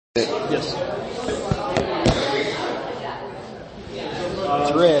Yes.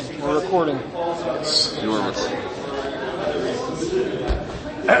 It's red. We're recording. It's enormous.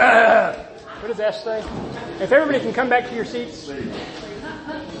 What does Ash say? If everybody can come back to your seats. Make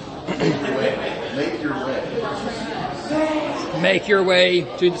your way. Make your way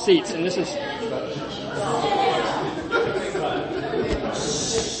to the seats. And this is...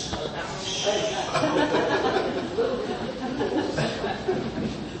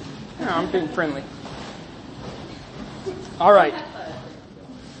 I'm being friendly. All right.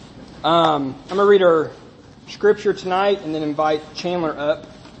 I'm going to read our scripture tonight and then invite Chandler up.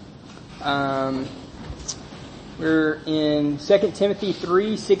 We're in 2 Timothy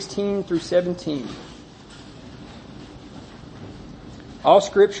 3:16 through 17. All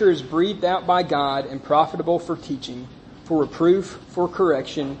scripture is breathed out by God and profitable for teaching, for reproof, for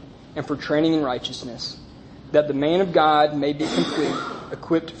correction, and for training in righteousness, that the man of God may be complete,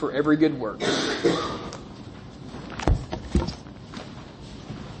 equipped for every good work.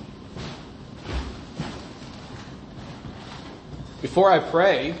 Before I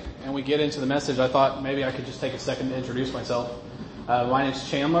pray and we get into the message, I thought maybe I could just take a second to introduce myself. My name's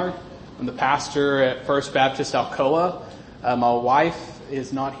Chandler. I'm the pastor at First Baptist Alcoa. My wife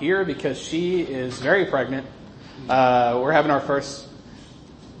is not here because she is very pregnant. We're having our first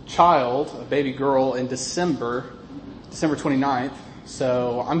child, a baby girl, in December 29th.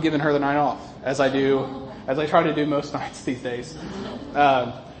 So I'm giving her the night off, as I try to do most nights these days.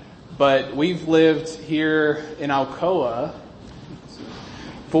 But we've lived here in Alcoa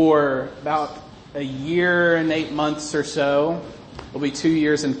for about a year and 8 months or so. It'll be 2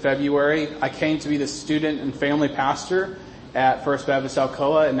 years in February. I came to be the student and family pastor at First Baptist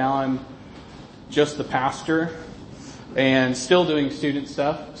Alcoa, and now I'm just the pastor and still doing student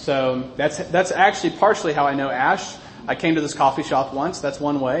stuff. So that's actually partially how I know Ash. I came to this coffee shop once. That's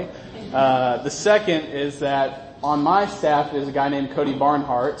one way. The second is that on my staff is a guy named Cody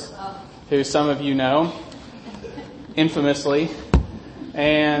Barnhart, who some of you know, infamously.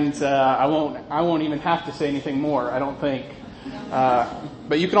 And I won't even have to say anything more, I don't think.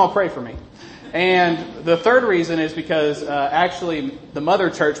 But you can all pray for me. And the third reason is because actually the mother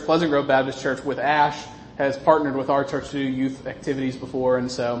church, Pleasant Grove Baptist Church, with Ash, has partnered with our church to do youth activities before,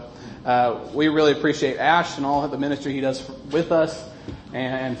 and so we really appreciate Ash and all the ministry he does with us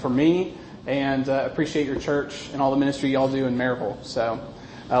and for me, and appreciate your church and all the ministry y'all do in Maryville. So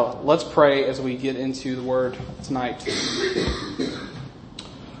let's pray as we get into the Word tonight.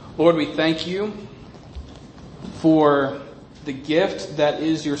 Lord, we thank you for the gift that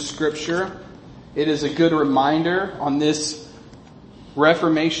is your Scripture. It is a good reminder on this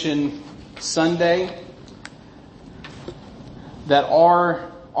Reformation Sunday that our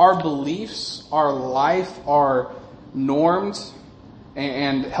beliefs, our life are normed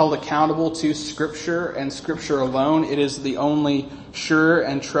and held accountable to Scripture and Scripture alone. It is the only sure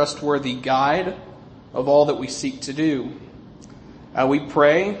and trustworthy guide of all that we seek to do. We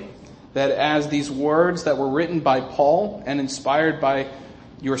pray that as these words that were written by Paul and inspired by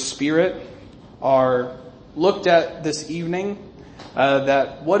your Spirit are looked at this evening,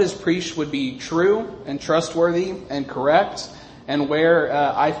 that what is preached would be true and trustworthy and correct. And where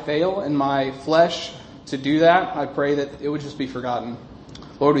I fail in my flesh to do that, I pray that it would just be forgotten.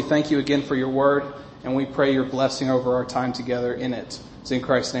 Lord, we thank you again for your word, and we pray your blessing over our time together in it. It's in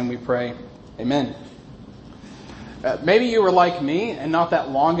Christ's name we pray. Amen. Maybe you were like me, and not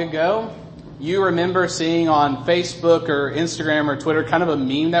that long ago, you remember seeing on Facebook or Instagram or Twitter kind of a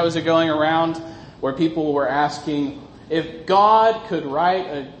meme that was going around where people were asking, if God could write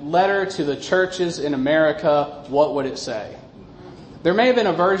a letter to the churches in America, what would it say? There may have been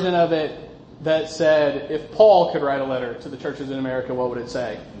a version of it that said, if Paul could write a letter to the churches in America, what would it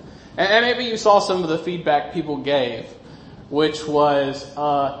say? And maybe you saw some of the feedback people gave, which was,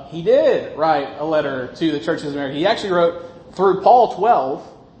 he did write a letter to the churches in America. He actually wrote through Paul 12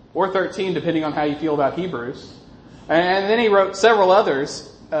 or 13, depending on how you feel about Hebrews. And then he wrote several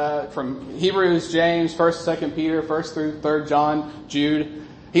others, from Hebrews, James, 1st, 2nd Peter, 1st through 3rd John, Jude.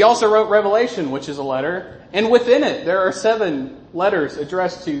 He also wrote Revelation, which is a letter. And within it, there are 7 letters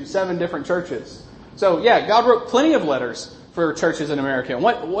addressed to 7 different churches. So yeah, God wrote plenty of letters for churches in America. And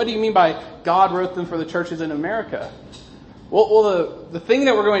what do you mean by God wrote them for the churches in America? Well, the thing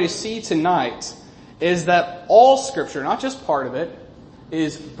that we're going to see tonight is that all Scripture, not just part of it,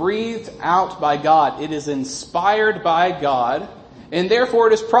 is breathed out by God. It is inspired by God, and therefore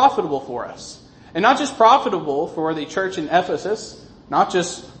it is profitable for us. And not just profitable for the church in Ephesus, not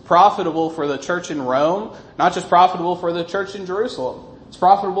just profitable for the church in Rome, not just profitable for the church in Jerusalem. It's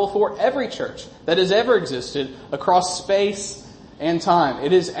profitable for every church that has ever existed across space and time.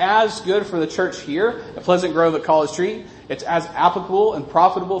 It is as good for the church here at Pleasant Grove at College Street. It's as applicable and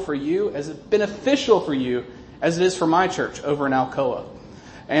profitable for you, as beneficial for you, as it is for my church over in Alcoa.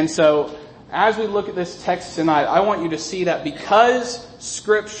 And so, as we look at this text tonight, I want you to see that because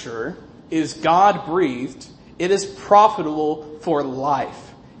Scripture is God-breathed, it is profitable for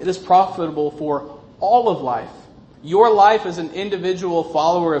life. It is profitable for all of life. Your life as an individual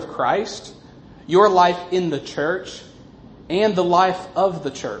follower of Christ, your life in the church, and the life of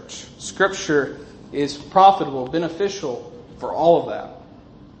the church. Scripture is profitable, beneficial for all of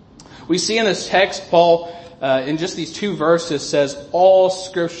that. We see in this text, Paul, in just these 2 verses, says, all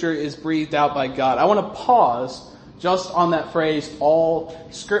Scripture is breathed out by God. I want to pause just on that phrase, all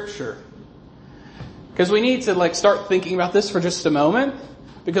Scripture. Because we need to start thinking about this for just a moment.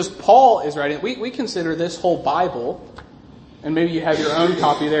 Because Paul is writing, we consider this whole Bible, and maybe you have your own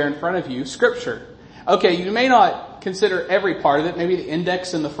copy there in front of you, Scripture. Okay, you may not consider every part of it. Maybe the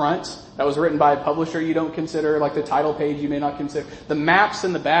index in the front that was written by a publisher you don't consider, like the title page you may not consider. The maps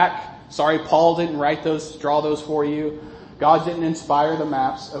in the back, sorry, Paul didn't write those, draw those for you. God didn't inspire the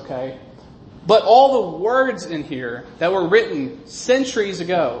maps, okay. But all the words in here that were written centuries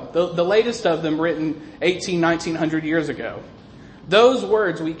ago, the latest of them written 1900 years ago, those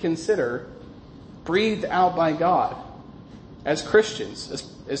words we consider breathed out by God as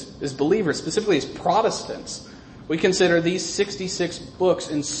Christians, as believers, specifically as Protestants. We consider these 66 books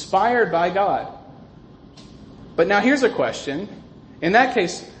inspired by God. But now here's a question. In that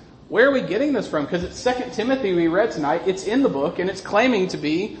case, where are we getting this from? Because it's 2 Timothy we read tonight. It's in the book and it's claiming to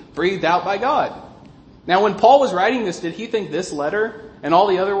be breathed out by God. Now when Paul was writing this, did he think this letter and all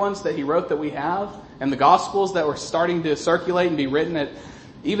the other ones that he wrote that we have and the Gospels that were starting to circulate and be written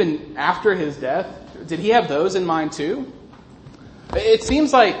even after his death, did he have those in mind too? It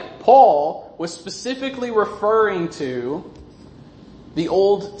seems like Paul was specifically referring to the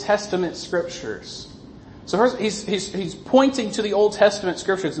Old Testament Scriptures. So first, he's pointing to the Old Testament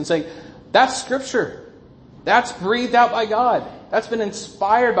Scriptures and saying, that's Scripture. That's breathed out by God. That's been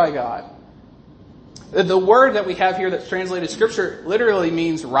inspired by God. The word that we have here that's translated Scripture literally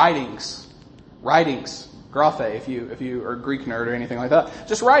means writings. Writings. Graphe, if you are a Greek nerd or anything like that.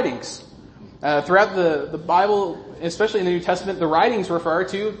 Just writings. Throughout the Bible, especially in the New Testament, the writings refer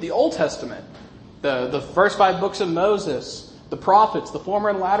to the Old Testament. The first 5 books of Moses, the prophets, the former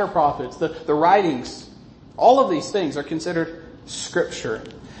and latter prophets, the writings. All of these things are considered Scripture.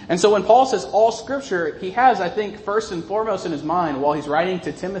 And so when Paul says all Scripture, he has, I think, first and foremost in his mind while he's writing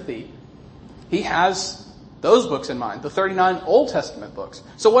to Timothy, he has those books in mind, the 39 Old Testament books.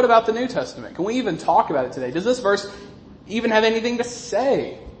 So what about the New Testament? Can we even talk about it today? Does this verse even have anything to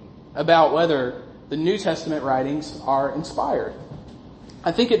say about whether the New Testament writings are inspired?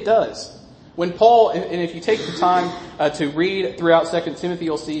 I think it does. When Paul, and if you take the time to read throughout 2 Timothy,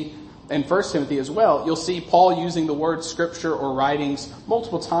 you'll see, and 1 Timothy as well, you'll see Paul using the word Scripture or writings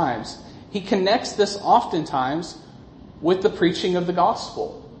multiple times. He connects this oftentimes with the preaching of the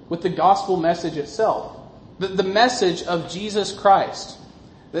gospel, with the gospel message itself. The message of Jesus Christ.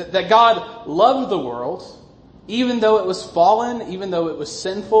 That God loved the world, even though it was fallen, even though it was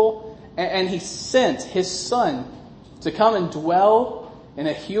sinful, and He sent His Son to come and dwell in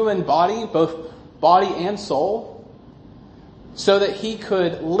a human body, both body and soul, so that He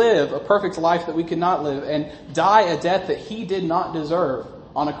could live a perfect life that we could not live and die a death that He did not deserve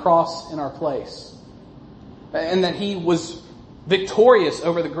on a cross in our place. And that He was victorious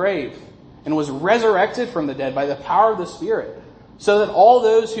over the grave and was resurrected from the dead by the power of the Spirit, so that all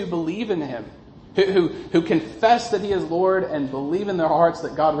those who believe in Him, who confess that He is Lord and believe in their hearts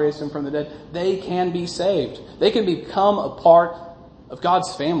that God raised Him from the dead, they can be saved. They can become a part of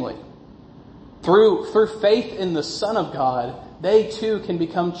God's family. Through faith in the Son of God, they too can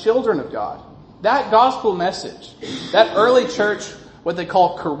become children of God. That gospel message, that early church, what they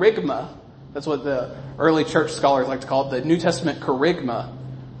call kerygma, that's what the early church scholars like to call it, the New Testament kerygma,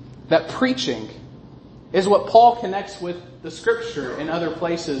 that preaching is what Paul connects with the Scripture in other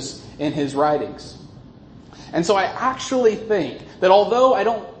places in his writings. And so I actually think that although I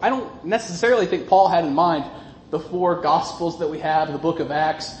don't necessarily think Paul had in mind the 4 Gospels that we have, the book of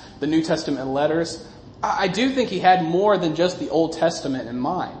Acts, the New Testament letters, I do think he had more than just the Old Testament in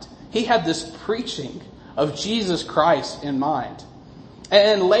mind. He had this preaching of Jesus Christ in mind.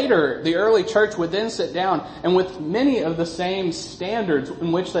 And later, the early church would then sit down and with many of the same standards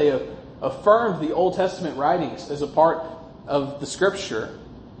in which they affirmed the Old Testament writings as a part of the Scripture,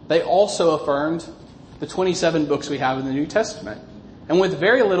 they also affirmed the 27 books we have in the New Testament. And with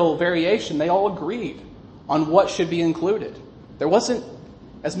very little variation, they all agreed on what should be included. There wasn't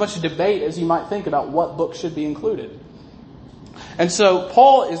as much debate as you might think about what books should be included. And so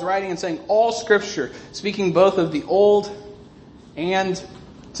Paul is writing and saying all Scripture, speaking both of the Old and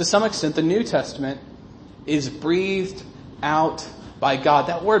to some extent the New Testament, is breathed out by God.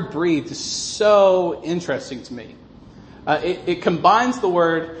 That word breathed is so interesting to me. It combines the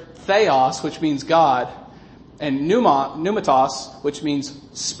word theos, which means God, and pneumatos, which means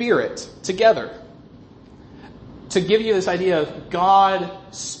spirit, together. To give you this idea of God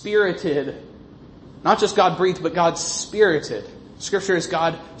spirited, not just God breathed, but God spirited. Scripture is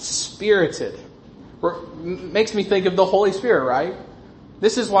God spirited. Makes me think of the Holy Spirit, right?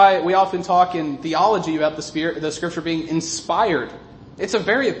 This is why we often talk in theology about the Scripture being inspired. It's a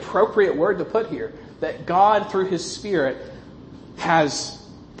very appropriate word to put here, that God through His Spirit has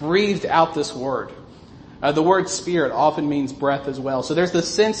breathed out this word. The word spirit often means breath as well. So there's the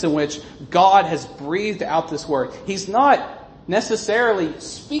sense in which God has breathed out this word. He's not necessarily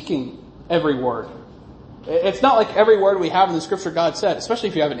speaking every word. It's not like every word we have in the Scripture God said, especially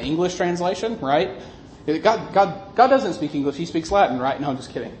if you have an English translation, right? God doesn't speak English, He speaks Latin, right? No, I'm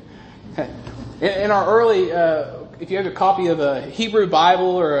just kidding. In our early, if you have a copy of a Hebrew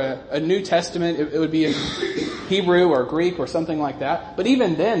Bible or a New Testament, it would be in Hebrew or Greek or something like that. But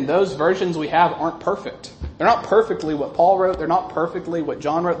even then, those versions we have aren't perfect. They're not perfectly what Paul wrote. They're not perfectly what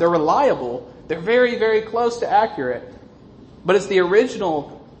John wrote. They're reliable. They're very, very close to accurate. But it's the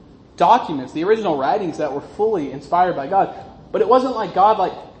original documents, the original writings that were fully inspired by God. But it wasn't like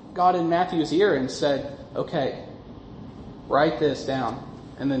God in Matthew's ear and said, okay, write this down,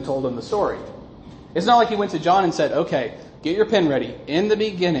 and then told him the story. It's not like He went to John and said, okay, get your pen ready. In the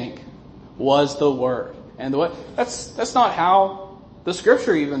beginning was the Word. And that's not how the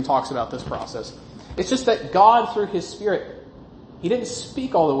Scripture even talks about this process. It's just that God through His Spirit, He didn't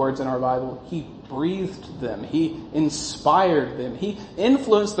speak all the words in our Bible. He breathed them. He inspired them. He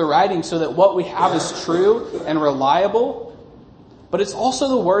influenced the writing so that what we have is true and reliable. But it's also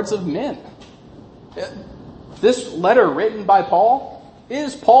the words of men. This letter written by Paul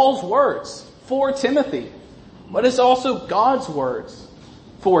is Paul's words for Timothy. But it's also God's words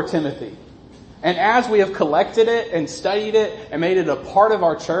for Timothy. And as we have collected it and studied it and made it a part of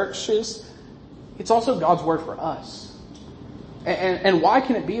our churches, it's also God's word for us. And why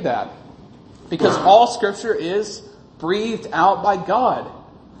can it be that? Because all Scripture is breathed out by God.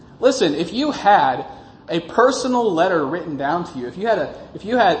 Listen, if you had a personal letter written down to you, if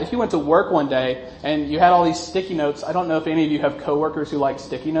you went to work one day and you had all these sticky notes, I don't know if any of you have coworkers who like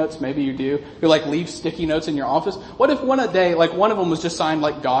sticky notes, maybe you do, who like leave sticky notes in your office. What if one of them was just signed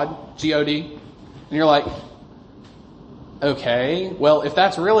like God, G-O-D, and you're like, okay, well, if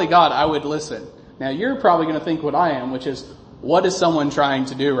that's really God, I would listen. Now you're probably going to think what I am, which is, what is someone trying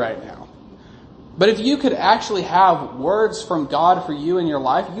to do right now? But if you could actually have words from God for you in your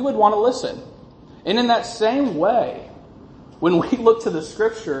life, you would want to listen. And in that same way, when we look to the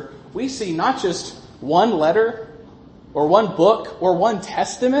Scripture, we see not just one letter or one book or one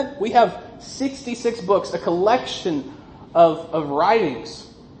testament. We have 66 books, a collection of writings.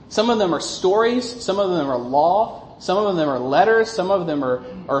 Some of them are stories. Some of them are law. Some of them are letters. Some of them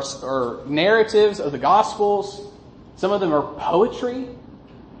are narratives of the Gospels. Some of them are poetry.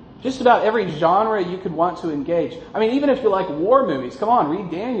 Just about every genre you could want to engage. I mean, even if you like war movies, come on, read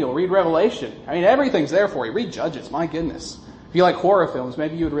Daniel, read Revelation. I mean, everything's there for you. Read Judges, my goodness. If you like horror films,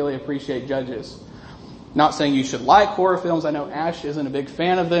 maybe you would really appreciate Judges. Not saying you should like horror films. I know Ash isn't a big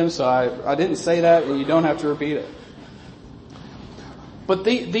fan of them, so I didn't say that, and you don't have to repeat it. But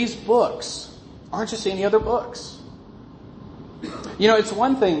these books aren't just any other books. You know, it's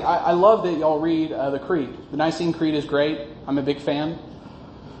one thing. I love that y'all read the Creed. The Nicene Creed is great. I'm a big fan.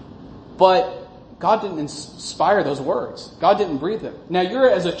 But God didn't inspire those words. God didn't breathe them. Now you're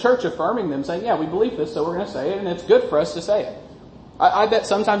as a church affirming them, saying, yeah, we believe this, so we're going to say it, and it's good for us to say it. I bet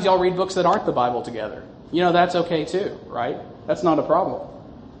sometimes y'all read books that aren't the Bible together. You know, that's okay too, right? That's not a problem.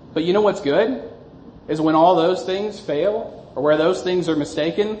 But you know what's good? Is when all those things fail, or where those things are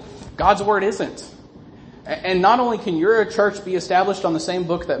mistaken, God's word isn't. And not only can your church be established on the same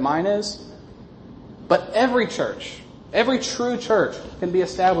book that mine is, but every church, every true church can be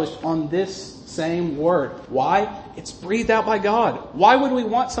established on this same word. Why? It's breathed out by God. Why would we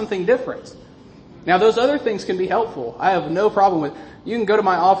want something different? Now, those other things can be helpful. I have no problem with. You can go to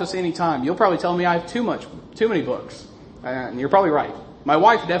my office anytime. You'll probably tell me I have too many books. And you're probably right. My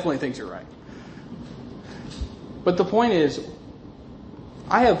wife definitely thinks you're right. But the point is,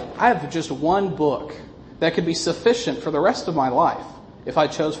 I have just one book that could be sufficient for the rest of my life if I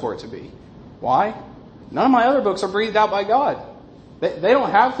chose for it to be. Why? None of my other books are breathed out by God. They don't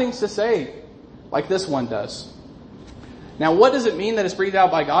have things to say like this one does. Now, what does it mean that it's breathed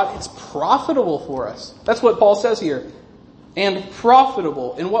out by God? It's profitable for us. That's what Paul says here. and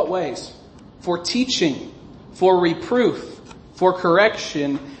profitable. In what ways? For teaching, for reproof, for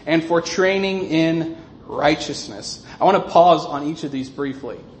correction, and for training in righteousness. I want to pause on each of these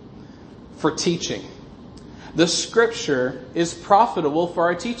briefly. For teaching. The Scripture is profitable for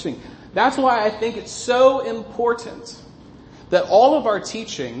our teaching. That's why I think it's so important that all of our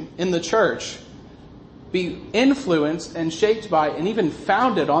teaching in the church be influenced and shaped by and even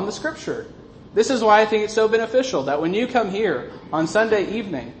founded on the Scripture. This is why I think it's so beneficial that when you come here on Sunday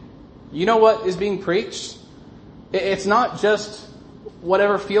evening, you know what is being preached? It's not just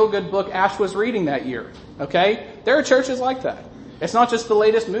whatever feel-good book Ash was reading that year, okay? There are churches like that. It's not just the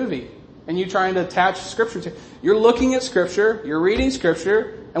latest movie and you trying to attach Scripture to it. You're looking at Scripture, you're reading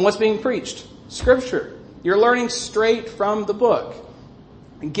Scripture, and what's being preached? Scripture. You're learning straight from the book.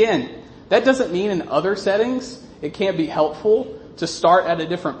 Again, that doesn't mean in other settings it can't be helpful to start at a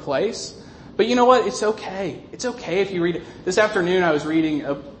different place. But you know what? It's okay. It's okay if you read it. This afternoon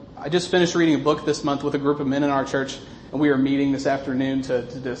I just finished reading a book this month with a group of men in our church, and we were meeting this afternoon to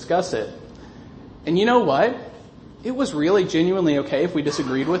discuss it. And you know what? It was really genuinely okay if we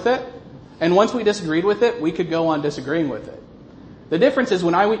disagreed with it. And once we disagreed with it, we could go on disagreeing with it. The difference is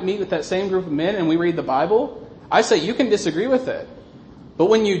when I meet with that same group of men and we read the Bible, I say you can disagree with it. But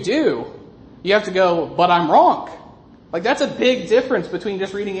when you do, you have to go, but I'm wrong. Like that's a big difference between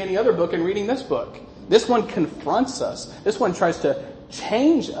just reading any other book and reading this book. This one confronts us. This one tries to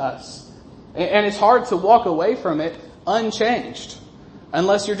change us. And it's hard to walk away from it unchanged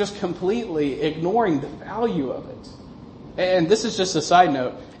unless you're just completely ignoring the value of it. And this is just a side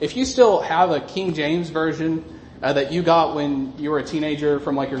note. If you still have a King James version that you got when you were a teenager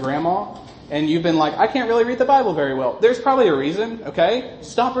from like your grandma, and you've been like, I can't really read the Bible very well. There's probably a reason, okay?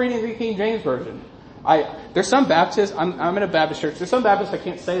 Stop reading the King James version. There's some Baptists, I'm in a Baptist church, there's some Baptists I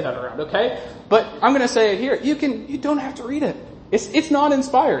can't say that around, okay? But I'm gonna say it here. You don't have to read it. It's not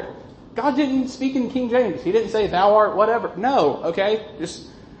inspired. God didn't speak in King James. He didn't say thou art whatever. No, okay?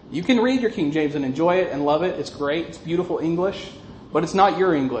 You can read your King James and enjoy it and love it. It's great. It's beautiful English. But it's not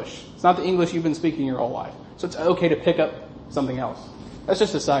your English. It's not the English you've been speaking your whole life. So it's okay to pick up something else. That's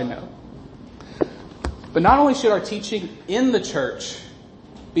just a side note. But not only should our teaching in the church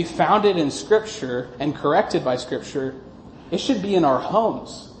be founded in Scripture and corrected by Scripture, it should be in our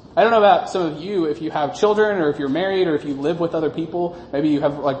homes. I don't know about some of you, if you have children or if you're married or if you live with other people, maybe you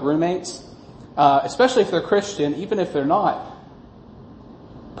have like roommates, especially if they're Christian, even if they're not.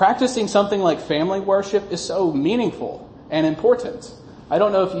 Practicing something like family worship is so meaningful and important. I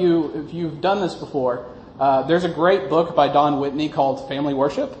don't know if you've done this before. There's a great book by Don Whitney called Family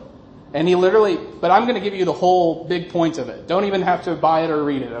Worship. And but I'm going to give you the whole big point of it. Don't even have to buy it or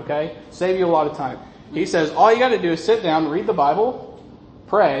read it, okay? Save you a lot of time. He says, all you got to do is sit down, read the Bible,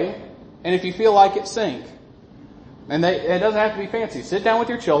 pray, and if you feel like it, sing. And it doesn't have to be fancy. Sit down with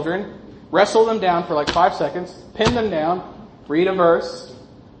your children, wrestle them down for like 5 seconds, pin them down, read a verse.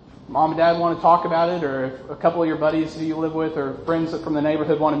 Mom and Dad want to talk about it, or if a couple of your buddies who you live with or friends from the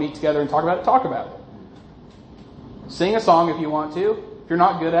neighborhood want to meet together and talk about it, talk about it. Sing a song if you want to. If you're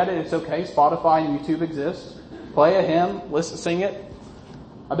not good at it, it's okay. Spotify and YouTube exist. Play a hymn, sing it.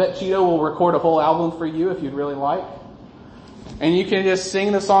 I bet Cheeto will record a whole album for you if you'd really like. And you can just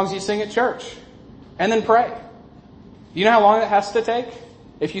sing the songs you sing at church. And then pray. You know how long that has to take?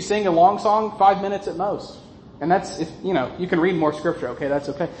 If you sing a long song, 5 minutes at most. And that's, you can read more Scripture, okay, that's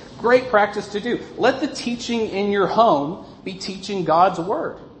okay. Great practice to do. Let the teaching in your home be teaching God's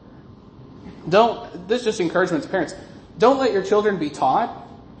Word. This is just encouragement to parents. Don't let your children be taught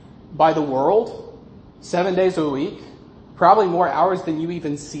by the world 7 days a week, probably more hours than you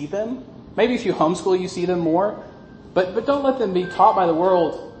even see them. Maybe if you homeschool, you see them more. But don't let them be taught by the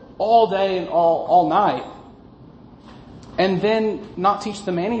world all day and all night. And then not teach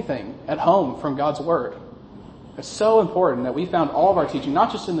them anything at home from God's Word. It's so important that we found all of our teaching,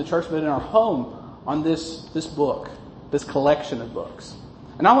 not just in the church, but in our home, on this book, this collection of books.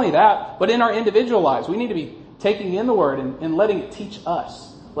 And not only that, but in our individual lives, we need to be taking in the Word and letting it teach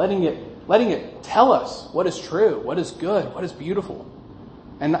us, letting it tell us what is true, what is good, what is beautiful.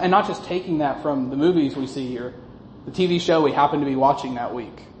 And not just taking that from the movies we see or the TV show we happen to be watching that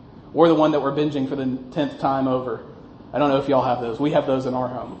week, or the one that we're binging for the 10th time over. I don't know if y'all have those. We have those in our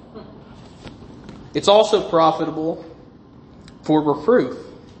home. It's also profitable for reproof.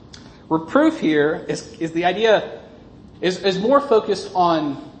 Reproof here is the idea, is more focused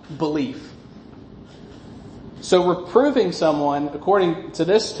on belief. So reproving someone, according to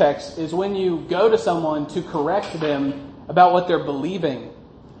this text, is when you go to someone to correct them about what they're believing,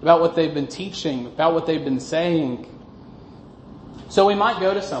 about what they've been teaching, about what they've been saying. So we might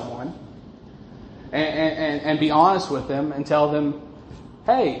go to someone and be honest with them and tell them,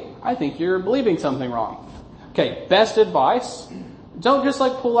 hey, I think you're believing something wrong. Okay, best advice. Don't just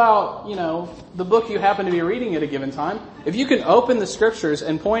pull out, the book you happen to be reading at a given time. If you can open the scriptures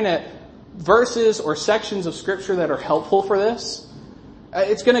and point at verses or sections of scripture that are helpful for this,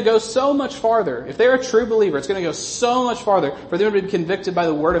 it's going to go so much farther. If they're a true believer, it's going to go so much farther for them to be convicted by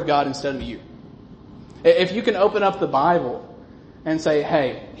the Word of God instead of you. If you can open up the Bible and say,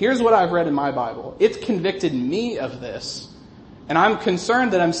 hey, here's what I've read in my Bible. It's convicted me of this. And I'm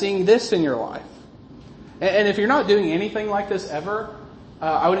concerned that I'm seeing this in your life. And if you're not doing anything like this ever,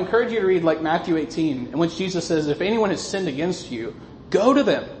 I would encourage you to read Matthew 18, in which Jesus says, if anyone has sinned against you, go to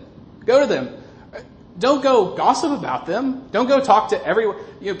them. Go to them. Don't go gossip about them. Don't go talk to everyone.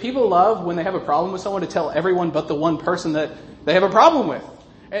 People love when they have a problem with someone to tell everyone but the one person that they have a problem with.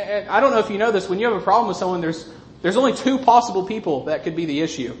 And I don't know if you know this, when you have a problem with someone, there's only two possible people that could be the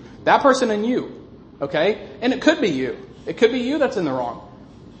issue. That person and you. Okay? And it could be you. It could be you that's in the wrong.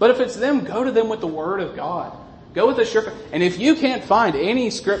 But if it's them, go to them with the Word of God. Go with the sure. And if you can't find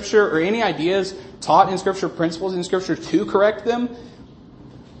any scripture or any ideas taught in scripture, principles in scripture to correct them,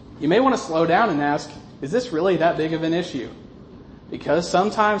 you may want to slow down and ask, is this really that big of an issue? Because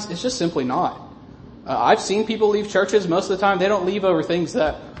sometimes it's just simply not. I've seen people leave churches. Most of the time they don't leave over things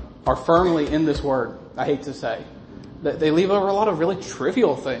that are firmly in this Word, I hate to say. They leave over a lot of really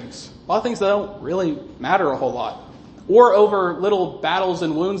trivial things. A lot of things that don't really matter a whole lot. Or over little battles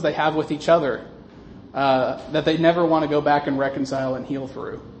and wounds they have with each other that they never want to go back and reconcile and heal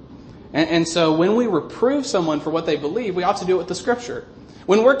through. And so when we reprove someone for what they believe, we ought to do it with the Scripture.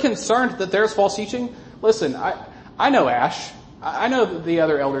 When we're concerned that there's false teaching, listen, I know Ash. I know the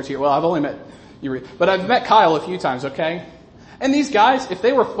other elders here. Well, I've only met you, but I've met Kyle a few times, okay? And these guys, if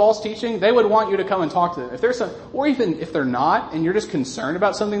they were false teaching, they would want you to come and talk to them. If there's some, or even if they're not, and you're just concerned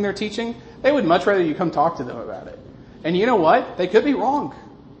about something they're teaching, they would much rather you come talk to them about it. And you know what? They could be wrong.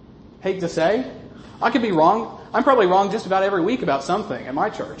 Hate to say. I could be wrong. I'm probably wrong just about every week about something in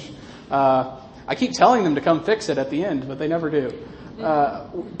my church. I keep telling them to come fix it at the end, but they never do.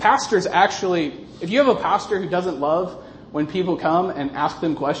 Pastors actually, if you have a pastor who doesn't love when people come and ask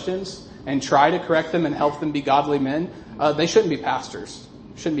them questions and try to correct them and help them be godly men, they shouldn't be pastors.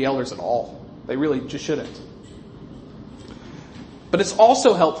 Shouldn't be elders at all. They really just shouldn't. But it's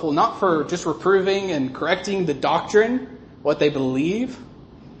also helpful not for just reproving and correcting the doctrine, what they believe,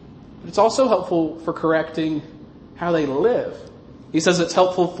 but it's also helpful for correcting how they live. He says it's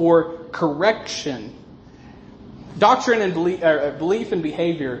helpful for correction. Doctrine and belief and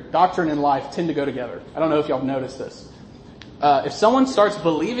behavior, doctrine and life tend to go together. I don't know if y'all have noticed this. If someone starts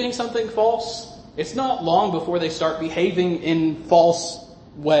believing something false, it's not long before they start behaving in false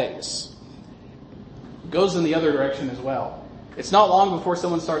ways. It goes in the other direction as well. It's not long before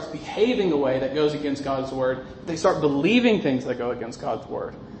someone starts behaving a way that goes against God's Word. They start believing things that go against God's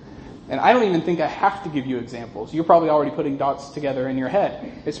Word. And I don't even think I have to give you examples. You're probably already putting dots together in your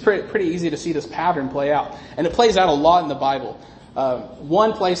head. It's pretty easy to see this pattern play out. And it plays out a lot in the Bible.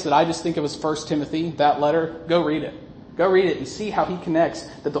 One place that I just think of is 1 Timothy, that letter. Go read it. Go read it and see how he connects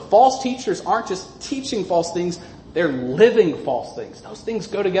that the false teachers aren't just teaching false things, they're living false things. Those things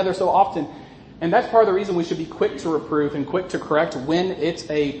go together so often. And that's part of the reason we should be quick to reprove and quick to correct when it's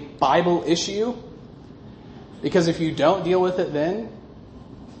a Bible issue. Because if you don't deal with it then,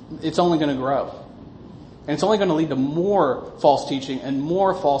 it's only going to grow. And it's only going to lead to more false teaching and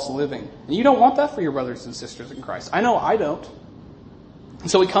more false living. And you don't want that for your brothers and sisters in Christ. I know I don't. And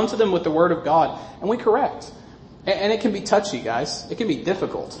so we come to them with the Word of God and we correct. And it can be touchy, guys. It can be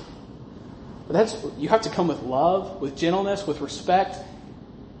difficult. But you have to come with love, with gentleness, with respect,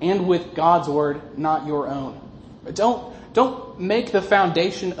 and with God's Word, not your own. But don't make the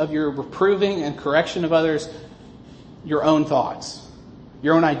foundation of your reproving and correction of others your own thoughts,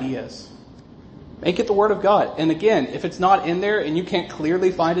 your own ideas. Make it the Word of God. And again, if it's not in there and you can't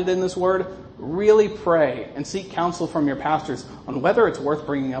clearly find it in this Word, really pray and seek counsel from your pastors on whether it's worth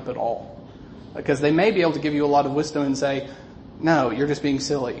bringing up at all. Because they may be able to give you a lot of wisdom and say, no, you're just being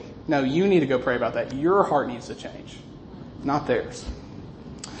silly. No, you need to go pray about that. Your heart needs to change, not theirs.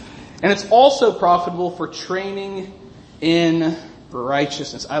 And it's also profitable for training in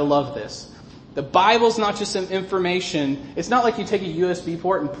righteousness. I love this. The Bible's not just some information. It's not like you take a USB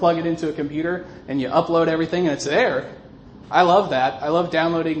port and plug it into a computer and you upload everything and it's there. I love that. I love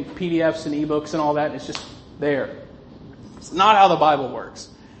downloading PDFs and ebooks and all that. It's just there. It's not how the Bible works.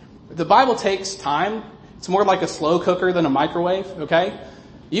 The Bible takes time. It's more like a slow cooker than a microwave, okay?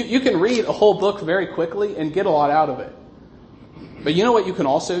 You can read a whole book very quickly and get a lot out of it. But you know what you can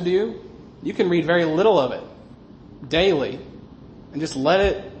also do? You can read very little of it daily and just let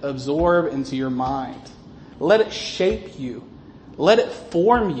it absorb into your mind. Let it shape you. Let it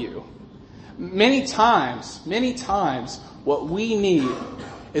form you. Many times, what we need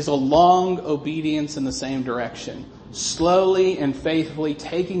is a long obedience in the same direction. Slowly and faithfully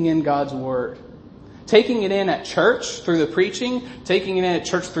taking in God's Word. Taking it in at church through the preaching, taking it in at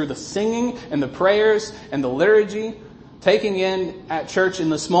church through the singing and the prayers and the liturgy, taking in at church in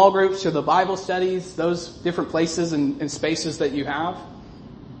the small groups or the Bible studies, those different places and spaces that you have.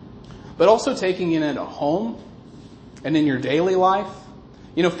 But also taking it in at home and in your daily life.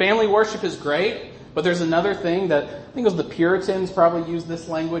 You know, family worship is great, but there's another thing that I think it was the Puritans probably used this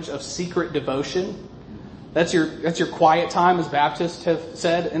language of secret devotion. That's your quiet time, as Baptists have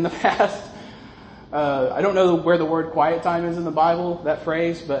said in the past. I don't know where the word quiet time is in the Bible, that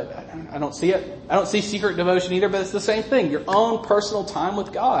phrase, but I don't see it. I don't see secret devotion either, but it's the same thing. Your own personal time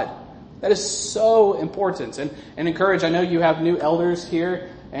with God. That is so important. And encourage, I know you have new elders here,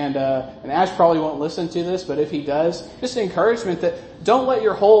 and Ash probably won't listen to this, but if he does, just an encouragement that don't let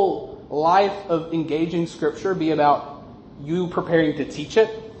your whole life of engaging Scripture be about you preparing to teach it,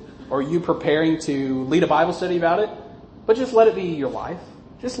 or you preparing to lead a Bible study about it, but just let it be your life.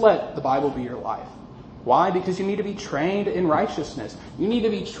 Just let the Bible be your life. Why? Because you need to be trained in righteousness. You need to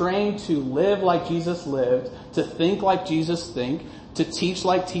be trained to live like Jesus lived, to think like Jesus think, to teach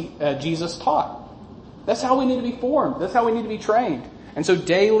like Jesus taught. That's how we need to be formed. That's how we need to be trained. And so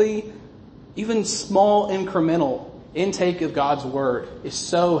daily, even small incremental intake of God's Word is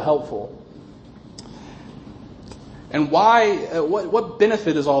so helpful. And why, what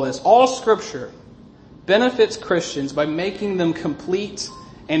benefit is all this? All Scripture benefits Christians by making them complete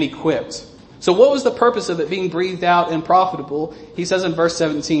and equipped. So what was the purpose of it being breathed out and profitable? He says in verse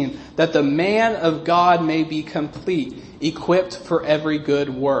 17, that the man of God may be complete, equipped for every good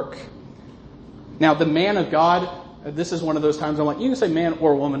work. Now the man of God, this is one of those times I'm like, you can say man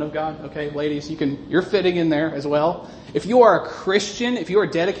or woman of God. Okay, ladies, you're fitting in there as well. If you are a Christian, if you are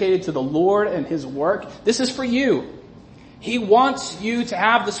dedicated to the Lord and His work, this is for you. He wants you to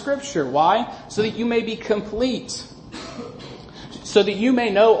have the Scripture. Why? So that you may be complete. So that you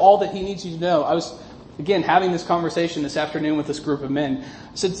may know all that He needs you to know. I was, again, having this conversation this afternoon with this group of men.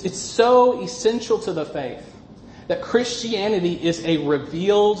 So it's so essential to the faith that Christianity is a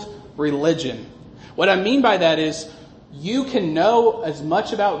revealed religion. What I mean by that is you can know as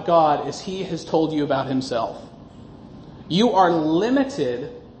much about God as He has told you about Himself. You are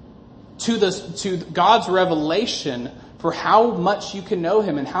limited to God's revelation for how much you can know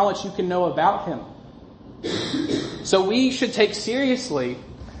Him and how much you can know about Him. So we should take seriously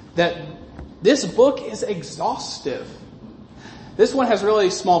that this book is exhaustive. This one has really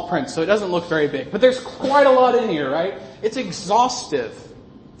small print, so it doesn't look very big. But there's quite a lot in here, right? It's exhaustive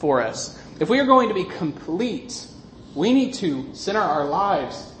for us. If we are going to be complete, we need to center our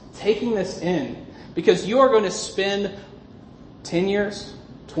lives taking this in. Because you are going to spend 10 years,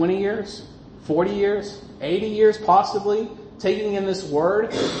 20 years, 40 years, 80 years possibly taking in this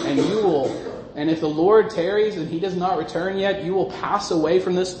Word, and if the Lord tarries and He does not return yet, you will pass away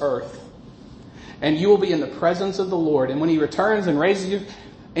from this earth. And you will be in the presence of the Lord. And when He returns and raises you,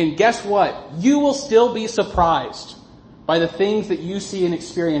 and guess what? You will still be surprised by the things that you see and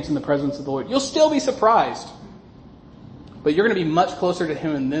experience in the presence of the Lord. You'll still be surprised. But you're going to be much closer to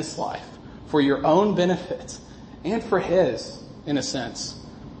Him in this life for your own benefit and for His, in a sense.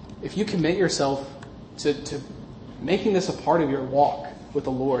 If you commit yourself to making this a part of your walk with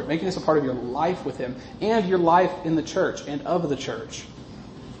the Lord, making this a part of your life with Him and your life in the church and of the church,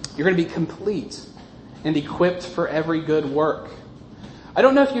 you're going to be complete and equipped for every good work. I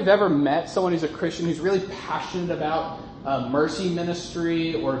don't know if you've ever met someone who's a Christian who's really passionate about mercy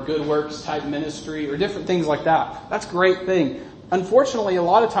ministry or good works type ministry or different things like that. That's a great thing. Unfortunately, a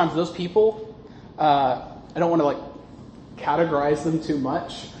lot of times those people, I don't want to categorize them too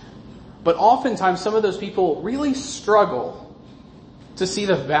much, but oftentimes some of those people really struggle to see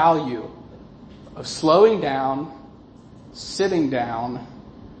the value of slowing down, sitting down,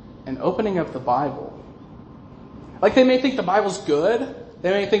 and opening up the Bible. Like they may think the Bible's good,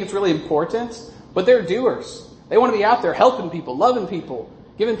 they may think it's really important, but they're doers. They want to be out there helping people, loving people,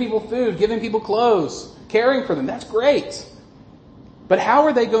 giving people food, giving people clothes, caring for them. That's great. But how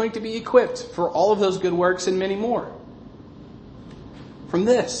are they going to be equipped for all of those good works and many more? From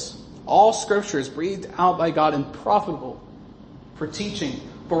this, all Scripture is breathed out by God and profitable for teaching,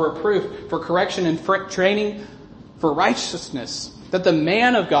 for reproof, for correction and for training, for righteousness, that the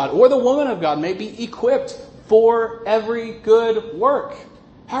man of God or the woman of God may be equipped for every good work.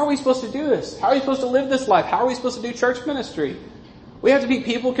 How are we supposed to do this? How are we supposed to live this life? How are we supposed to do church ministry? We have to be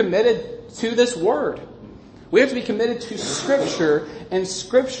people committed to this Word. We have to be committed to Scripture, and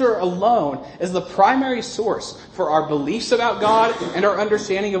Scripture alone is the primary source for our beliefs about God and our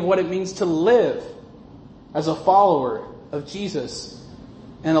understanding of what it means to live as a follower of Jesus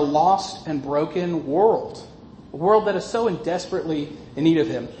in a lost and broken world. A world that is so desperately in need of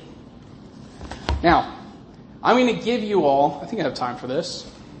Him. Now, I'm going to give you all, I think I have time for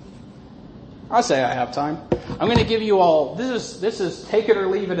this. I say I have time. I'm going to give you all, this is take it or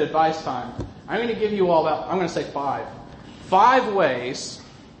leave it advice time. I'm going to give you all I'm going to say 5. 5 ways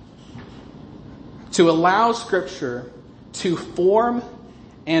to allow Scripture to form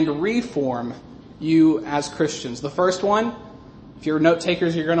and reform you as Christians. The first one, if you're note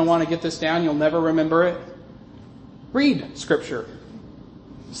takers, you're going to want to get this down. You'll never remember it. Read Scripture.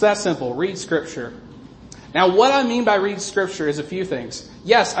 It's that simple. Read Scripture. Now, what I mean by read Scripture is a few things.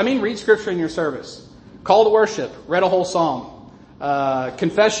 Yes, I mean read Scripture in your service. Call to worship, read a whole psalm.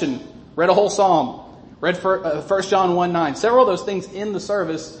 Confession, read a whole psalm. Read 1 John 1:9. Several of those things in the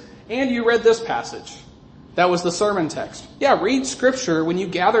service. And you read this passage. That was the sermon text. Yeah, read Scripture when you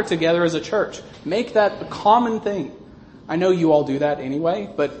gather together as a church. Make that a common thing. I know you all do that anyway,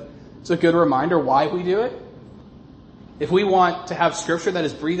 but it's a good reminder why we do it. If we want to have Scripture that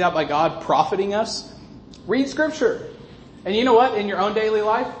is breathed out by God profiting us, read Scripture. And you know what? In your own daily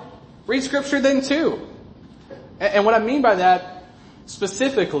life, read Scripture then too. And what I mean by that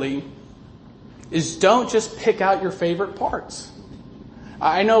specifically is don't just pick out your favorite parts.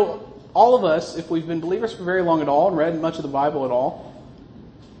 I know all of us, if we've been believers for very long at all and read much of the Bible at all,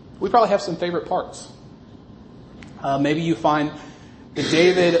 we probably have some favorite parts. Maybe you find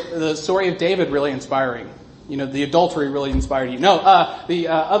the story of David really inspiring. You know, the adultery really inspired you. No, the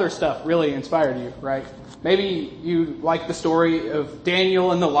other stuff really inspired you, right? Maybe you like the story of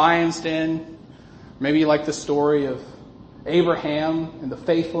Daniel in the lion's den. Maybe you like the story of Abraham and the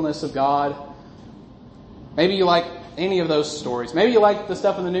faithfulness of God. Maybe you like any of those stories. Maybe you like the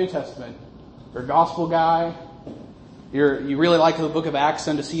stuff in the New Testament. You're a gospel guy. You really like the book of Acts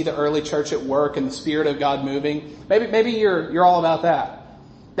and to see the early church at work and the Spirit of God moving. Maybe you're all about that.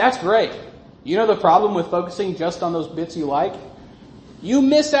 That's great. You know the problem with focusing just on those bits you like? You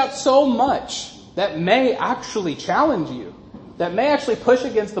miss out so much that may actually challenge you. That may actually push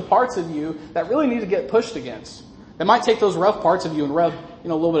against the parts of you that really need to get pushed against. That might take those rough parts of you and rub, a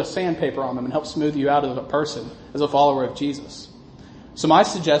little bit of sandpaper on them and help smooth you out as a person, as a follower of Jesus. So my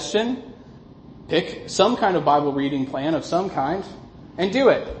suggestion, pick some kind of Bible reading plan of some kind and do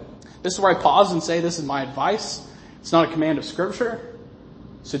it. This is where I pause and say this is my advice. It's not a command of Scripture.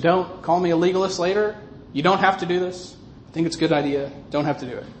 So don't call me a legalist later. You don't have to do this. I think it's a good idea. Don't have to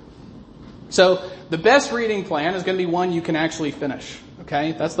do it. So the best reading plan is going to be one you can actually finish.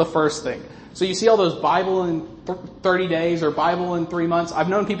 Okay? That's the first thing. So you see all those Bible in 30 days or Bible in 3 months. I've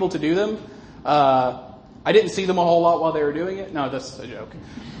known people to do them. I didn't see them a whole lot while they were doing it. No, that's a joke.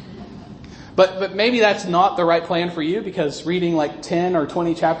 But maybe that's not the right plan for you because reading like 10 or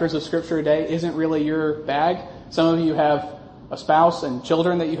 20 chapters of Scripture a day isn't really your bag. Some of you have a spouse and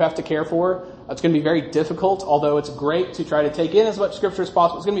children that you have to care for. It's going to be very difficult, although it's great to try to take in as much Scripture as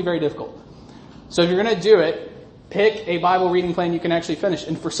possible. It's going to be very difficult. So if you're going to do it, pick a Bible reading plan you can actually finish.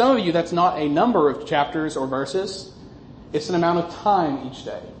 And for some of you, that's not a number of chapters or verses. It's an amount of time each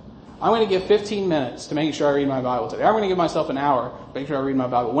day. I'm going to give 15 minutes to make sure I read my Bible today. I'm going to give myself an hour to make sure I read my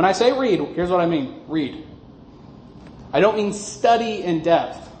Bible. When I say read, here's what I mean. Read. I don't mean study in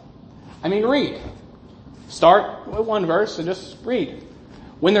depth. I mean read. Start with one verse and just read.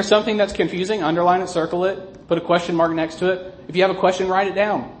 When there's something that's confusing, underline it, circle it, put a question mark next to it. If you have a question, write it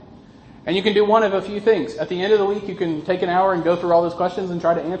down. And you can do one of a few things. At the end of the week, you can take an hour and go through all those questions and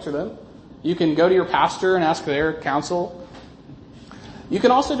try to answer them. You can go to your pastor and ask their counsel. You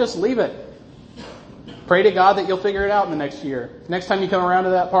can also just leave it. Pray to God that you'll figure it out in the next year. Next time you come around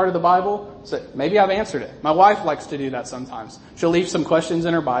to that part of the Bible, say, maybe I've answered it. My wife likes to do that sometimes. She'll leave some questions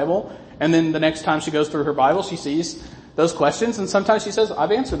in her Bible, and then the next time she goes through her Bible, she sees those questions, and sometimes she says,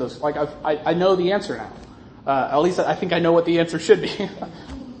 I've answered those. Like, I know the answer now. At least I think I know what the answer should be.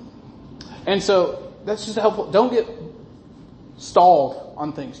 And so that's just helpful. Don't get stalled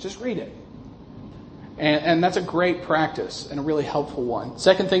on things. Just read it. And that's a great practice and a really helpful one.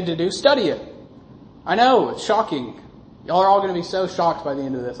 Second thing to do, study it. I know, it's shocking. Y'all are all going to be so shocked by the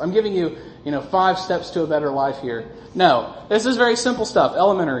end of this. I'm giving you, 5 steps to a better life here. No, this is very simple stuff,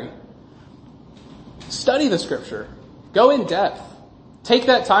 elementary. Study the Scripture. Go in depth. Take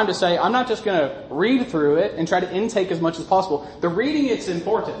that time to say, I'm not just going to read through it and try to intake as much as possible. The reading, it's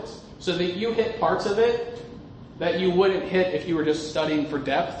important. So that you hit parts of it that you wouldn't hit if you were just studying for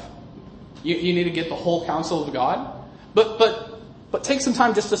depth. You need to get the whole counsel of God. But take some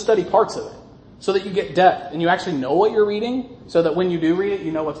time just to study parts of it. so that you get depth and you actually know what you're reading, so that when you do read it,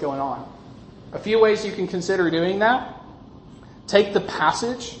 you know what's going on. A few ways you can consider doing that. Take the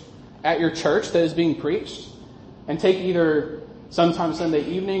passage at your church that is being preached and take either sometime Sunday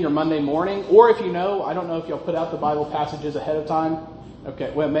evening or Monday morning, or if you know, I don't know if you'll put out the Bible passages ahead of time.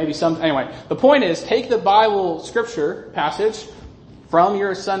 Okay, well, maybe anyway, the point is, take the Bible scripture passage from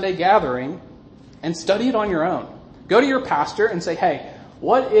your Sunday gathering and study it on your own. Go to your pastor and say, hey,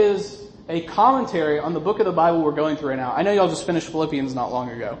 what is a commentary on the book of the Bible we're going through right now? I know y'all just finished Philippians not long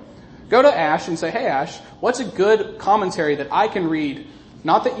ago. Go to Ash and say, hey Ash, what's a good commentary that I can read,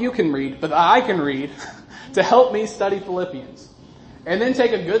 not that you can read, but that I can read to help me study Philippians? And then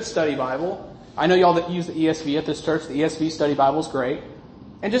take a good study Bible. I know y'all that use the ESV at this church. The ESV study Bible is great.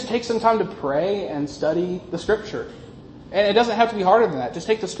 And just take some time to pray and study the scripture. And it doesn't have to be harder than that. Just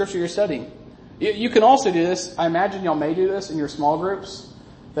take the scripture you're studying. You can also do this. I imagine y'all may do this in your small groups.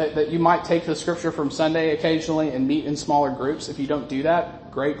 That you might take the scripture from Sunday occasionally and meet in smaller groups. If you don't do that,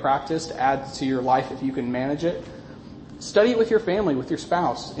 great practice to add to your life if you can manage it. Study it with your family, with your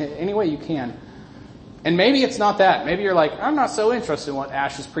spouse, any way you can. And maybe it's not that. Maybe you're like, I'm not so interested in what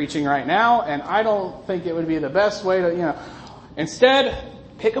Ash is preaching right now, and I don't think it would be the best way to, Instead,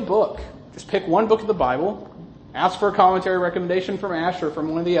 pick a book. Just pick one book of the Bible. Ask for a commentary recommendation from Ash or from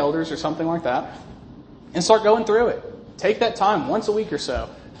one of the elders or something like that. And start going through it. Take that time once a week or so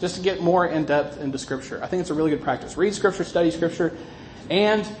just to get more in depth into Scripture. I think it's a really good practice. Read Scripture, study Scripture,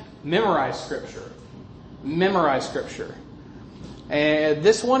 and memorize Scripture. Memorize Scripture. And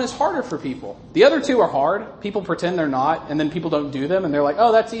this one is harder for people. The other two are hard. People pretend they're not, and then people don't do them, and they're like,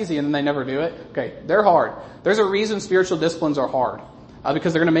 oh, that's easy, and then they never do it. Okay, they're hard. There's a reason spiritual disciplines are hard.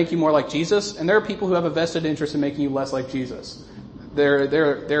 Because they're going to make you more like Jesus, and there are people who have a vested interest in making you less like Jesus. There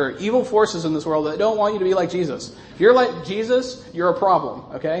are evil forces in this world that don't want you to be like Jesus. If you're like Jesus, you're a problem,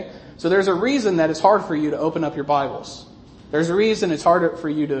 okay? So there's a reason that it's hard for you to open up your Bibles. There's a reason it's harder for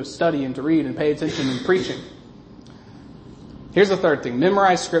you to study and to read and pay attention in preaching. Here's the third thing.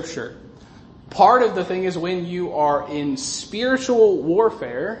 Memorize Scripture. Part of the thing is when you are in spiritual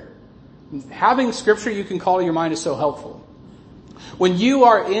warfare, having Scripture you can call to your mind is so helpful. When you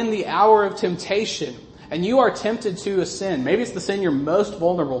are in the hour of temptation and you are tempted to a sin, maybe it's the sin you're most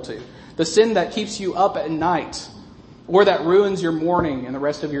vulnerable to, the sin that keeps you up at night or that ruins your morning and the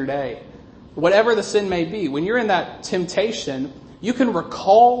rest of your day, whatever the sin may be, when you're in that temptation, you can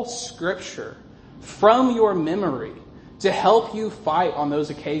recall Scripture from your memory to help you fight on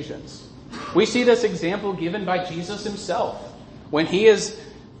those occasions. We see this example given by Jesus himself. When he is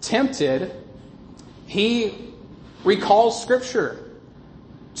tempted, he recalls Scripture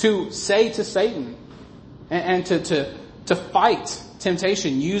to say to Satan and to fight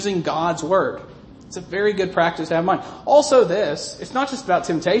temptation using God's Word. It's a very good practice to have in mind. Also it's not just about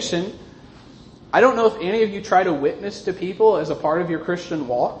temptation. I don't know if any of you try to witness to people as a part of your Christian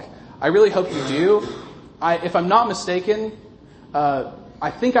walk. I really hope you do. If I'm not mistaken,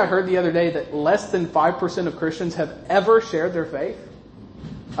 I think I heard the other day that less than 5% of Christians have ever shared their faith.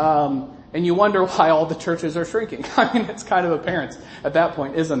 And you wonder why all the churches are shrinking. I mean, it's kind of apparent at that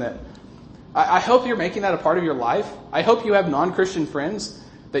point, isn't it? I hope you're making that a part of your life. I hope you have non-Christian friends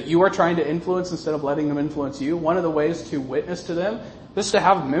that you are trying to influence instead of letting them influence you. One of the ways to witness to them is to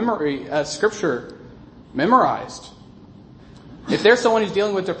have Scripture memorized. If there's someone who's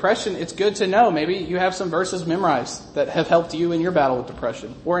dealing with depression, it's good to know. Maybe you have some verses memorized that have helped you in your battle with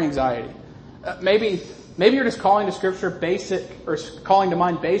depression or anxiety. Maybe you're just calling to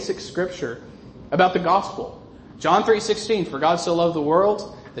mind basic Scripture about the gospel. John 3:16, for God so loved the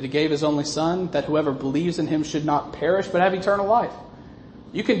world that he gave his only Son, that whoever believes in him should not perish but have eternal life.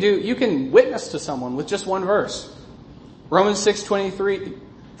 You can witness to someone with just one verse. Romans 6:23,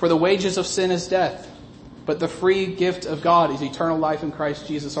 for the wages of sin is death, but the free gift of God is eternal life in Christ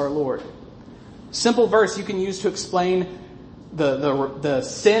Jesus our Lord. Simple verse you can use to explain the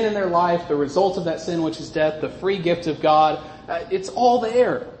sin in their life, the result of that sin, which is death, the free gift of God. It's all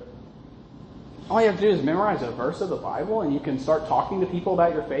there. All you have to do is memorize a verse of the Bible and you can start talking to people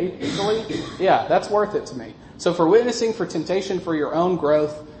about your faith easily. Yeah, that's worth it to me. So for witnessing, for temptation, for your own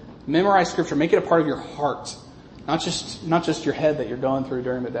growth, memorize Scripture. Make it a part of your heart. Not just your head that you're going through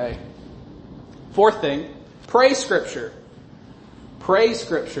during the day. Fourth thing, pray Scripture. Pray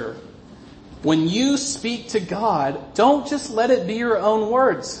Scripture. When you speak to God, don't just let it be your own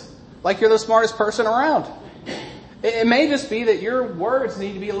words, like you're the smartest person around. It may just be that your words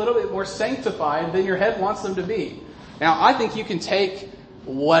need to be a little bit more sanctified than your head wants them to be. Now, I think you can take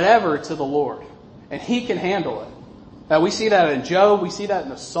whatever to the Lord, and He can handle it. We see that in Job. We see that in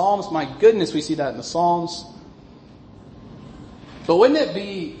the Psalms. My goodness, we see that in the Psalms. But wouldn't it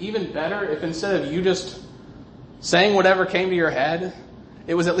be even better if instead of you just saying whatever came to your head,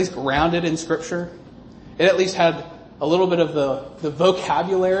 it was at least grounded in Scripture? It at least had a little bit of the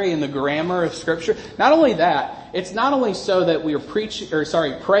vocabulary and the grammar of Scripture. Not only that, it's not only so that we are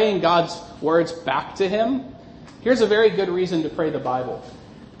praying God's words back to Him. Here's a very good reason to pray the Bible.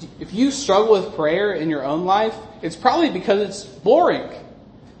 If you struggle with prayer in your own life, it's probably because it's boring.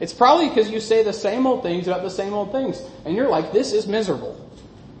 It's probably because you say the same old things about the same old things. And you're like, this is miserable.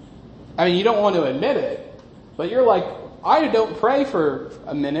 I mean, you don't want to admit it, but you're like, I don't pray for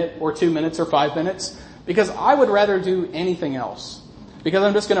a minute or 2 minutes or 5 minutes because I would rather do anything else. Because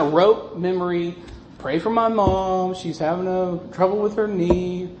I'm just going to rote memory, pray for my mom, she's having trouble with her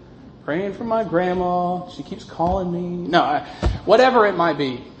knee, praying for my grandma, she keeps calling me. Whatever it might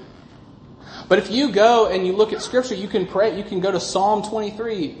be. But if you go and you look at Scripture, you can pray. You can go to Psalm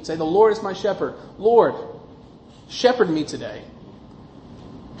 23 and say, the Lord is my shepherd. Lord, shepherd me today.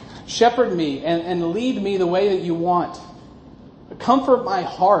 Shepherd me and lead me the way that you want. Comfort my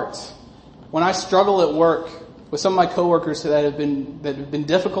heart when I struggle at work with some of my coworkers that have been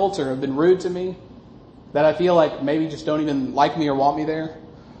difficult or have been rude to me, that I feel like maybe just don't even like me or want me there.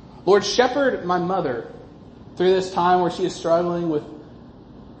 Lord, shepherd my mother through this time where she is struggling with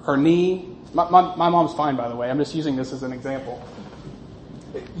her knee. My mom's fine, by the way. I'm just using this as an example.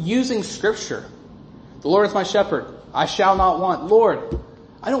 Using Scripture. The Lord is my shepherd. I shall not want. Lord,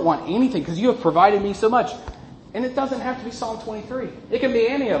 I don't want anything because you have provided me so much. And it doesn't have to be Psalm 23. It can be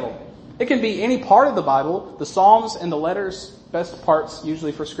any of them. It can be any part of the Bible. The Psalms and the letters, best parts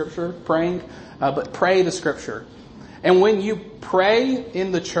usually for Scripture, praying. But pray the Scripture. And when you pray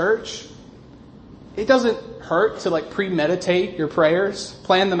in the church, it doesn't hurt to premeditate your prayers,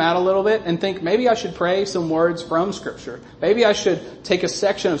 plan them out a little bit, and think, maybe I should pray some words from Scripture. Maybe I should take a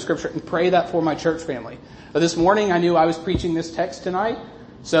section of Scripture and pray that for my church family. This morning I knew I was preaching this text tonight,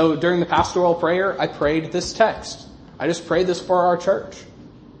 so during the pastoral prayer, I prayed this text. I just prayed this for our church.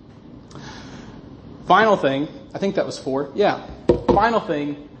 Final thing, I think that was 4. Yeah. Final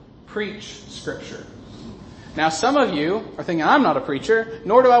thing, preach Scripture. Now some of you are thinking, I'm not a preacher,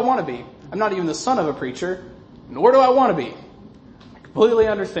 nor do I want to be. I'm not even the son of a preacher, nor do I want to be. I completely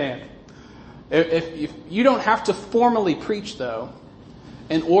understand. If you don't have to formally preach, though,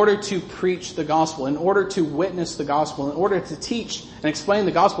 in order to preach the gospel, in order to witness the gospel, in order to teach and explain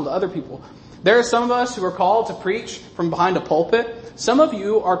the gospel to other people. There are some of us who are called to preach from behind a pulpit. Some of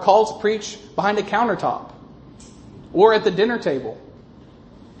you are called to preach behind a countertop, or at the dinner table,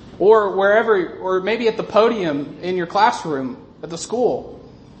 or wherever, or maybe at the podium in your classroom at the school.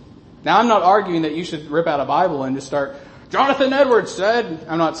 Now, I'm not arguing that you should rip out a Bible and just start, Jonathan Edwards said.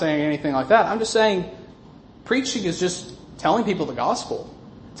 I'm not saying anything like that. I'm just saying preaching is just telling people the gospel,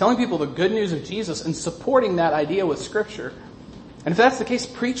 telling people the good news of Jesus and supporting that idea with Scripture. And if that's the case,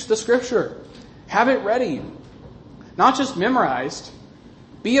 preach the Scripture. Have it ready. Not just memorized.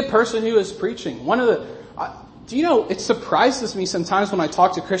 Be a person who is preaching. It surprises me sometimes when I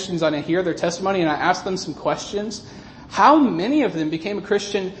talk to Christians and I hear their testimony and I ask them some questions, how many of them became a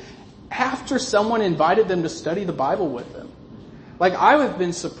Christian after someone invited them to study the Bible with them. I have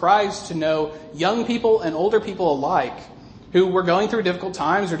been surprised to know young people and older people alike who were going through difficult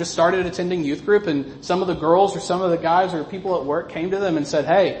times or just started attending youth group, and some of the girls or some of the guys or people at work came to them and said,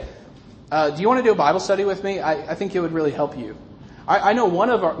 hey, do you want to do a Bible study with me? I think it would really help you. I know one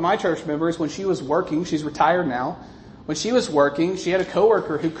of my church members, when she was working, she's retired now, when she was working, she had a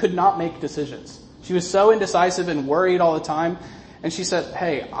coworker who could not make decisions. She was so indecisive and worried all the time. And she said,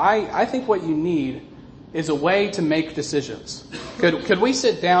 hey, I think what you need is a way to make decisions. Could we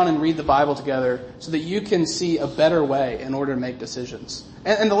sit down and read the Bible together so that you can see a better way in order to make decisions?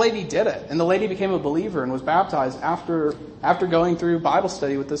 And the lady did it. And the lady became a believer and was baptized after going through Bible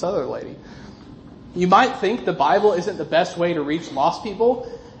study with this other lady. You might think the Bible isn't the best way to reach lost people.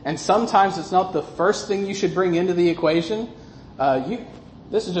 And sometimes it's not the first thing you should bring into the equation.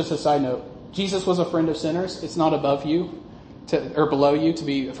 This is just a side note. Jesus was a friend of sinners. It's not above you or below you to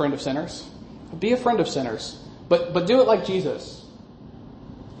be a friend of sinners. Be a friend of sinners. But do it like Jesus.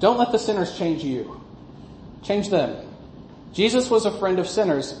 Don't let the sinners change you. Change them. Jesus was a friend of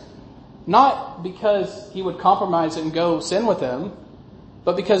sinners, not because he would compromise and go sin with them,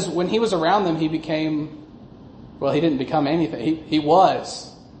 but because when he was around them, he didn't become anything. He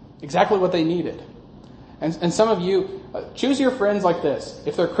was exactly what they needed. And some of you, choose your friends like this.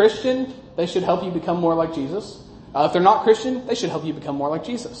 If they're Christian, they should help you become more like Jesus. If they're not Christian, they should help you become more like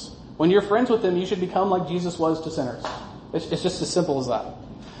Jesus. When you're friends with them, you should become like Jesus was to sinners. It's just as simple as that.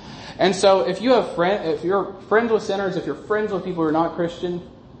 And so if you're friends with sinners, if you're friends with people who are not Christian,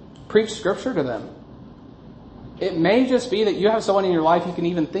 preach Scripture to them. It may just be that you have someone in your life you can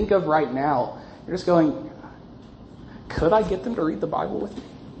even think of right now. You're just going, could I get them to read the Bible with me?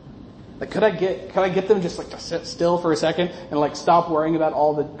 Like, could I get them just like to sit still for a second and like stop worrying about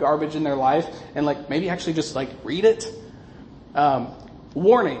all the garbage in their life and like maybe actually just like read it?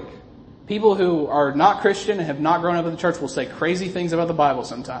 Warning. People who are not Christian and have not grown up in the church will say crazy things about the Bible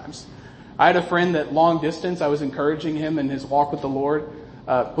sometimes. I had a friend that long distance, I was encouraging him in his walk with the Lord.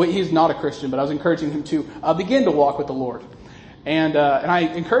 He's not a Christian, but I was encouraging him to begin to walk with the Lord. And I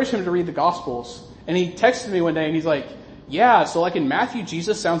encouraged him to read the Gospels. And he texted me one day and he's like, yeah, so like in Matthew,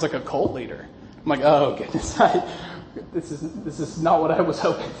 Jesus sounds like a cult leader. I'm like, oh goodness, this is not what I was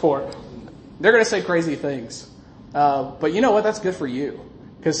hoping for. They're going to say crazy things. But you know what? That's good for you.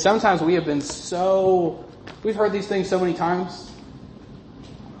 Because sometimes we've heard these things so many times.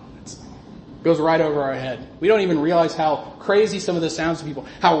 It goes right over our head. We don't even realize how crazy some of this sounds to people,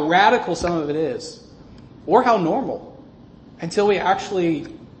 how radical some of it is, or how normal, until we actually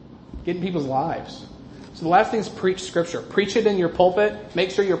get in people's lives. So the last thing is preach Scripture. Preach it in your pulpit.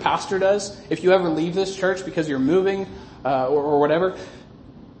 Make sure your pastor does. If you ever leave this church because you're moving or whatever,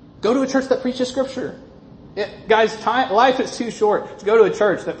 go to a church that preaches Scripture. Life is too short to go to a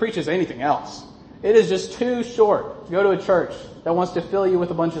church that preaches anything else. It is just too short to go to a church that wants to fill you with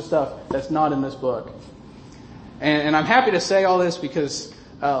a bunch of stuff that's not in this book. And I'm happy to say all this because,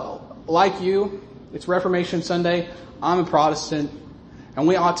 like you, it's Reformation Sunday. I'm a Protestant, and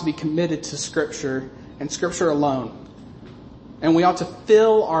we ought to be committed to Scripture and Scripture alone. And we ought to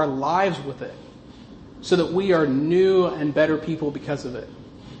fill our lives with it so that we are new and better people because of it.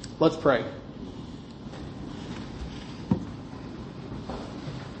 Let's pray.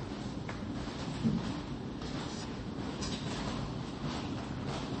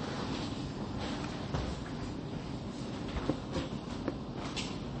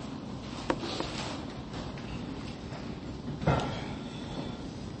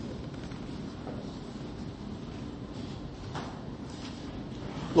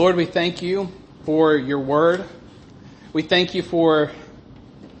 Lord, we thank you for your word. We thank you for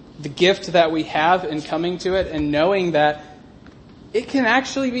the gift that we have in coming to it and knowing that it can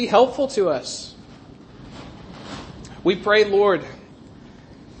actually be helpful to us. We pray, Lord,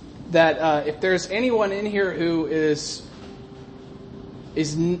 that if there's anyone in here who has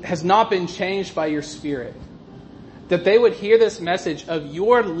not been changed by your Spirit, that they would hear this message of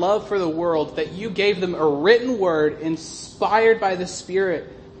your love for the world, that you gave them a written word inspired by the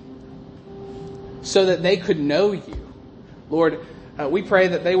Spirit so that they could know you. Lord, we pray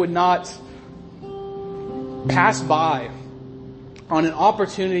that they would not pass by on an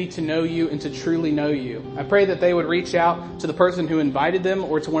opportunity to know you and to truly know you. I pray that they would reach out to the person who invited them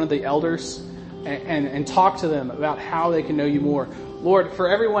or to one of the elders and talk to them about how they can know you more. Lord, for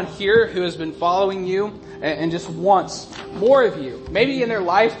everyone here who has been following you and just wants more of you, maybe in their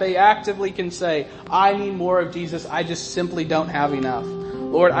life they actively can say, I need more of Jesus, I just simply don't have enough.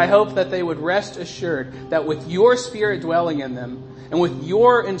 Lord, I hope that they would rest assured that with your Spirit dwelling in them and with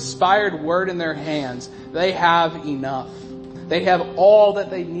your inspired word in their hands, they have enough. They have all that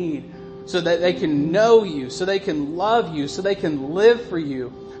they need so that they can know you, so they can love you, so they can live for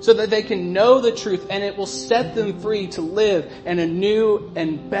you, so that they can know the truth and it will set them free to live in a new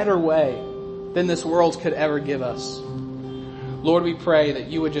and better way than this world could ever give us. Lord, we pray that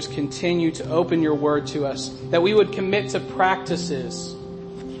you would just continue to open your word to us, that we would commit to practices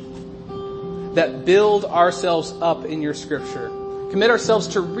that build ourselves up in your Scripture. Commit ourselves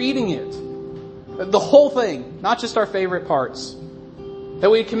to reading it, the whole thing, not just our favorite parts. That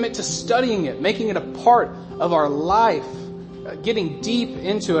we commit to studying it, making it a part of our life, getting deep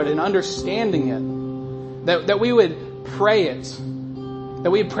into it and understanding it. That we would pray it, that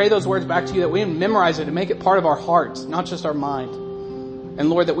we would pray those words back to you, that we would memorize it and make it part of our heart, not just our mind. And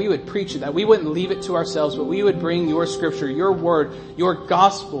Lord, that we would preach it, that we wouldn't leave it to ourselves, but we would bring your Scripture, your word, your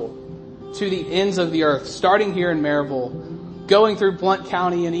gospel to the ends of the earth, starting here in Maryville, going through Blount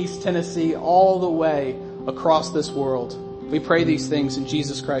County and East Tennessee, all the way across this world. We pray these things in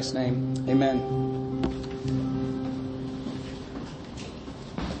Jesus Christ's name. Amen.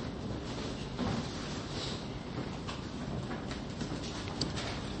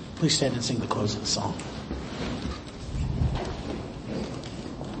 Please stand and sing the close of the song.